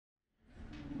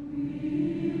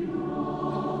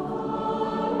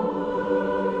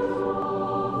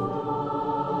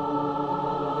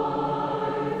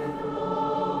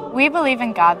We believe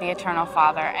in God, the Eternal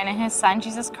Father, and in His Son,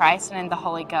 Jesus Christ, and in the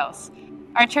Holy Ghost.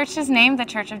 Our church is named the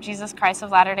Church of Jesus Christ of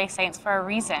Latter-day Saints for a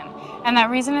reason, and that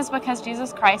reason is because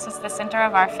Jesus Christ is the center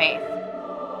of our faith.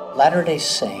 Latter-day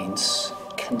Saints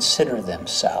consider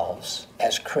themselves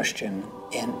as Christian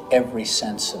in every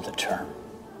sense of the term.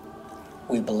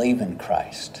 We believe in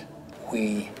Christ,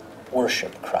 we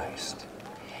worship Christ,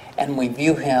 and we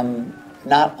view Him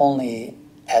not only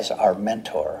as our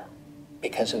mentor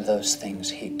because of those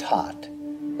things He taught,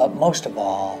 but most of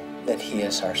all, that He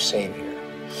is our Savior.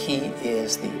 He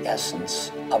is the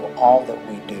essence of all that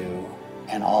we do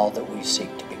and all that we seek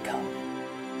to become.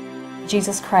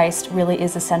 Jesus Christ really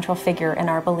is a central figure in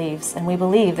our beliefs, and we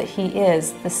believe that He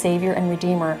is the Savior and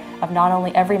Redeemer of not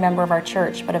only every member of our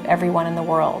church, but of everyone in the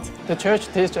world. The church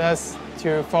teaches us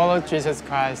to follow Jesus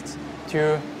Christ,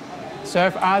 to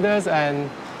serve others and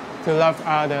to love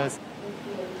others.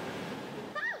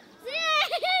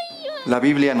 La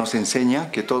Biblia nos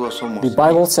enseña que todos somos. The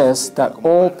Bible says that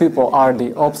all people are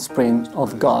the offspring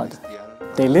of God.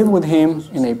 They live with Him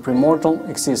in a premortal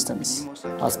existence.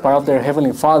 As part of their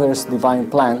Heavenly Father's divine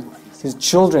plan, His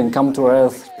children come to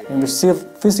earth and receive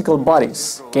physical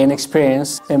bodies, gain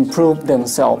experience, and prove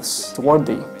themselves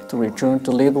worthy to return to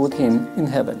live with Him in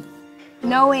heaven.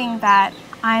 Knowing that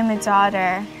I'm a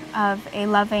daughter of a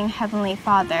loving Heavenly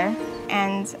Father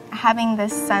and having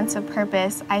this sense of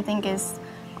purpose, I think is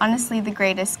honestly the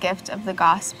greatest gift of the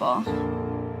gospel.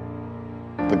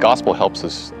 The gospel helps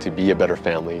us to be a better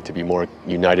family, to be more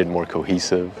united, more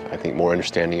cohesive, I think more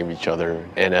understanding of each other.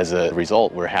 And as a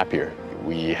result, we're happier.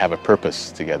 We have a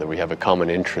purpose together. We have a common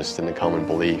interest and a common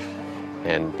belief.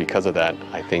 And because of that,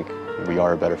 I think we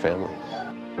are a better family.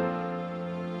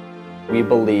 We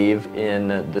believe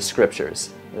in the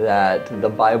scriptures, that the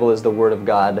Bible is the Word of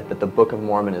God, that the Book of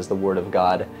Mormon is the Word of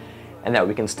God, and that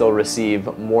we can still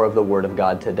receive more of the Word of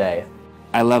God today.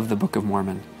 I love the Book of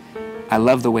Mormon. I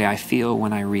love the way I feel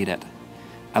when I read it.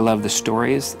 I love the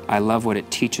stories. I love what it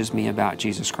teaches me about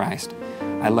Jesus Christ.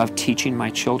 I love teaching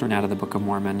my children out of the Book of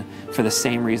Mormon for the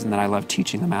same reason that I love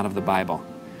teaching them out of the Bible.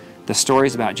 The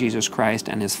stories about Jesus Christ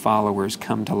and His followers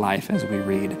come to life as we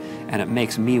read, and it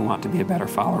makes me want to be a better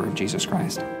follower of Jesus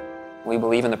Christ. We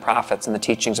believe in the prophets and the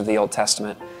teachings of the Old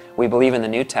Testament. We believe in the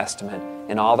New Testament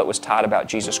and all that was taught about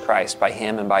Jesus Christ by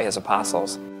Him and by His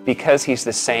apostles. Because He's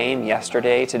the same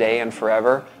yesterday, today, and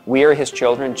forever, we are His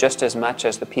children just as much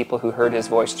as the people who heard His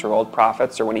voice through old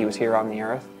prophets or when He was here on the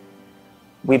earth.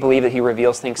 We believe that He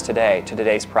reveals things today to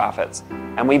today's prophets,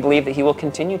 and we believe that He will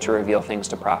continue to reveal things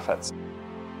to prophets.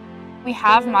 We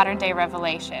have modern-day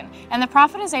revelation, and the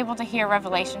prophet is able to hear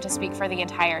revelation to speak for the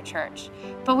entire church.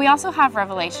 But we also have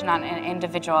revelation on an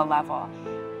individual level.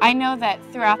 I know that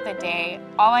throughout the day,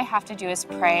 all I have to do is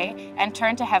pray and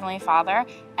turn to Heavenly Father,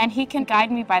 and He can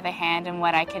guide me by the hand in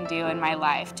what I can do in my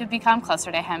life to become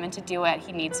closer to Him and to do what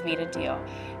He needs me to do.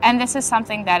 And this is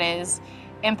something that is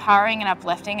empowering and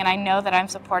uplifting, and I know that I'm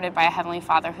supported by a Heavenly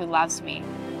Father who loves me.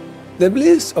 The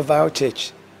beliefs of our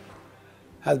church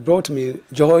has brought me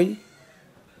joy,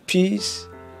 peace,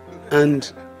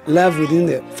 and love within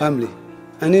the family,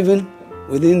 and even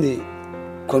within the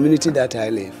community that I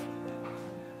live.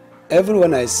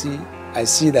 Everyone I see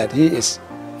that he is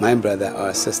my brother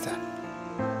or sister.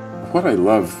 What I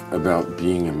love about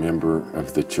being a member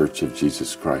of the Church of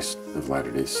Jesus Christ of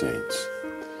Latter-day Saints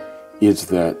is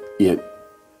that it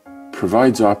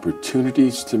provides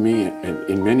opportunities to me and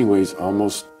in many ways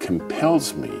almost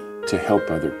compels me to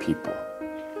help other people.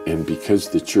 And because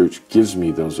the church gives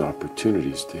me those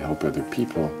opportunities to help other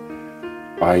people,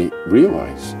 I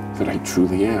realize that I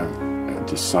truly am a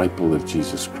disciple of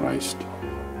Jesus Christ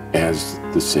as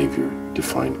the Savior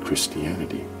defined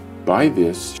Christianity. By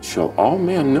this shall all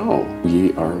men know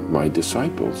ye are my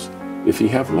disciples, if ye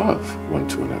have love one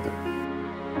to another.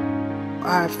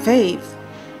 Our faith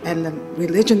and the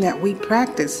religion that we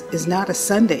practice is not a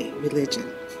Sunday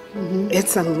religion.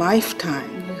 It's a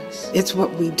lifetime. Yes. It's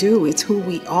what we do. It's who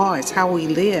we are. It's how we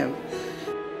live.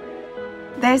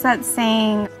 There's that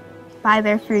saying, by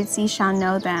their fruits ye shall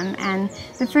know them, and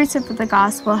the fruits of the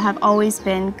gospel have always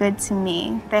been good to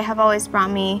me. They have always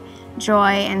brought me joy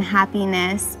and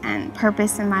happiness and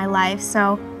purpose in my life,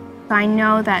 so I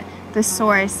know that the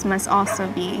source must also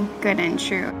be good and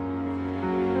true.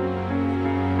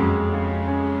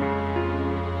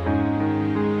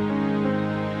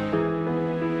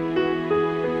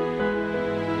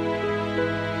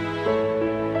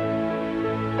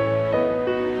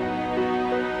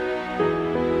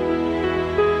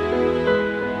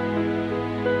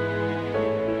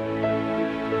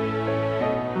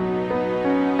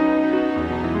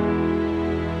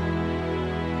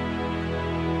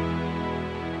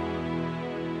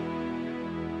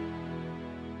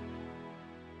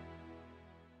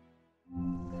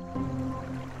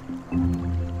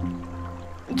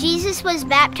 Jesus was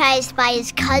baptized by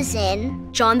his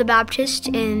cousin, John the Baptist,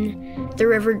 in the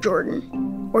River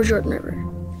Jordan, or Jordan River.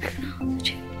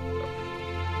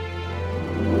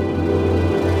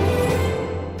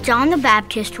 John the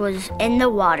Baptist was in the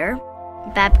water,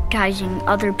 baptizing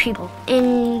other people.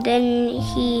 And then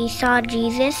he saw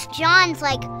Jesus. John's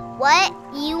like, what?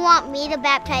 You want me to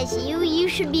baptize you? You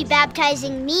should be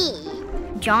baptizing me.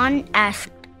 John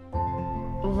asked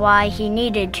why he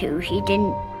needed to. He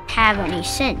didn't have any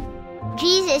sin.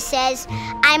 Jesus says,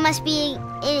 I must be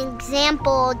an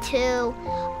example to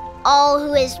all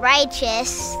who is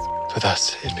righteous. For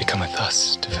thus it becometh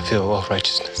us to fulfill all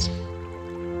righteousness.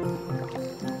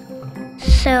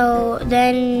 So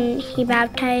then he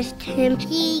baptized him.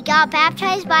 He got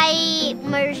baptized by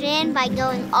immersion by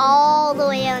going all the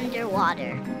way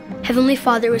underwater. Heavenly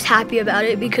Father was happy about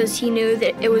it because he knew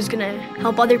that it was going to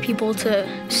help other people to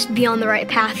be on the right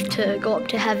path to go up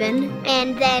to heaven.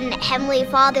 And then Heavenly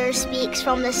Father speaks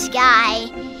from the sky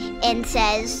and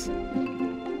says,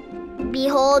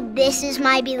 behold, this is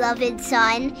my beloved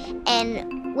Son,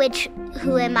 and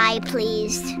who am I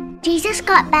pleased? Jesus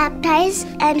got baptized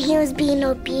and he was being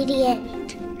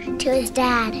obedient to his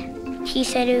dad. He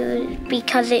said it was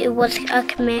because it was a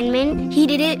commandment. He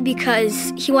did it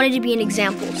because he wanted to be an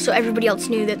example, so everybody else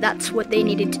knew that that's what they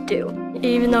needed to do.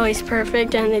 Even though he's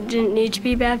perfect and they didn't need to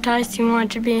be baptized, he wanted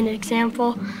to be an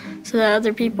example so that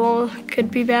other people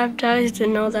could be baptized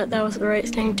and know that that was the right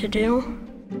thing to do.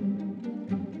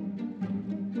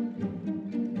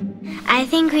 I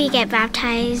think we get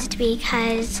baptized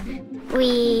because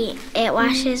it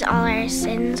washes all our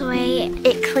sins away.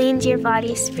 It cleans your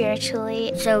body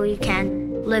spiritually so you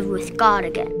can live with God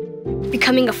again.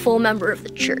 Becoming a full member of the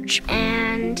church.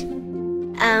 And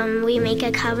we make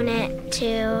a covenant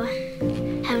to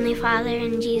Heavenly Father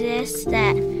and Jesus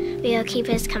that we will keep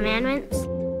his commandments.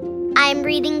 I'm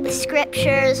reading the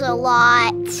scriptures a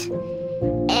lot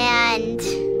and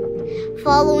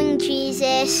following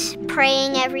Jesus,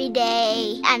 praying every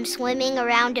day. I'm swimming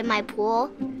around in my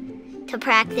pool to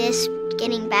practice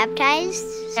getting baptized.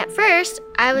 At first,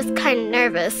 I was kind of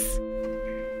nervous.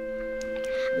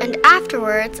 And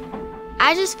afterwards,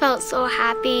 I just felt so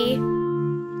happy.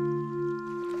 And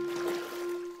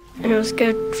it was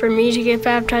good for me to get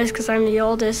baptized because I'm the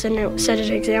oldest, and it set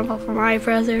an example for my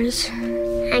brothers.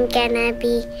 I'm gonna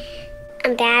be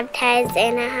baptized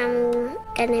and I'm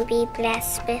gonna be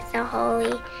blessed with the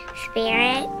Holy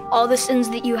Spirit. All the sins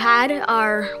that you had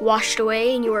are washed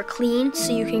away and you are clean,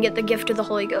 so you can get the gift of the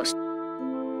Holy Ghost.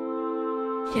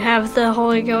 You have the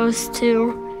Holy Ghost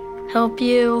to help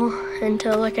you and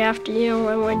to look after you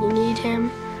when you need him.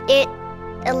 It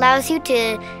allows you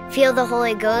to feel the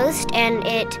Holy Ghost, and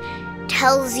it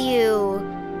tells you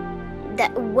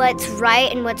that what's right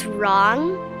and what's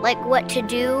wrong, like what to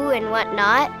do and what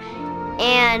not.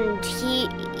 And he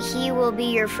will be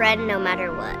your friend no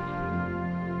matter what.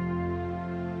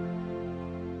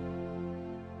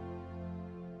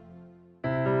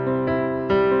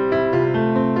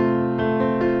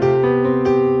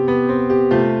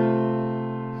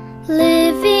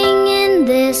 Living in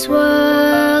this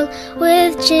world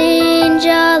with change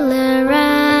all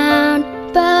around,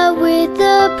 but with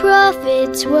the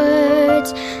prophet's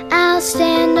words, I'll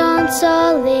stand on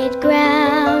solid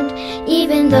ground.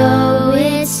 Even though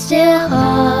it's still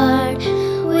hard,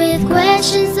 with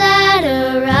questions that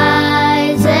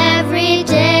arise every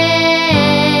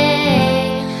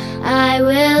day, I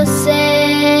will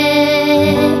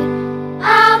say,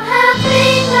 I'll have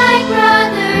faith like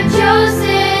Brother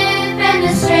Joseph and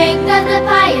the strength of the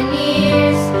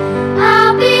pioneers.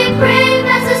 I'll be brave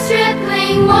as a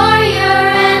stripling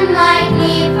warrior and like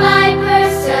Nephi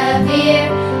persevere.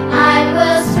 I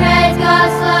will spread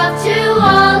God's love to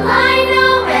all I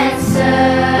know and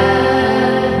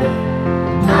serve.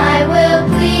 I will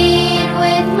plead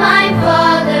with my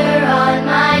Father on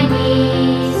my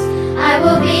knees. I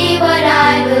will be what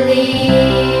I believe.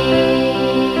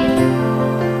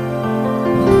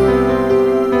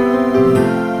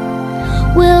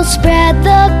 We'll spread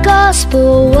the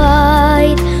gospel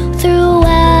wide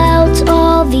throughout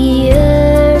all the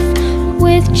earth.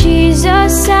 With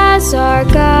Jesus as our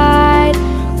guide,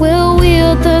 we'll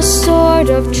wield the sword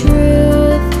of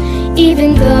truth.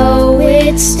 Even though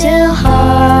it's still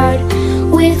hard,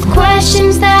 with questions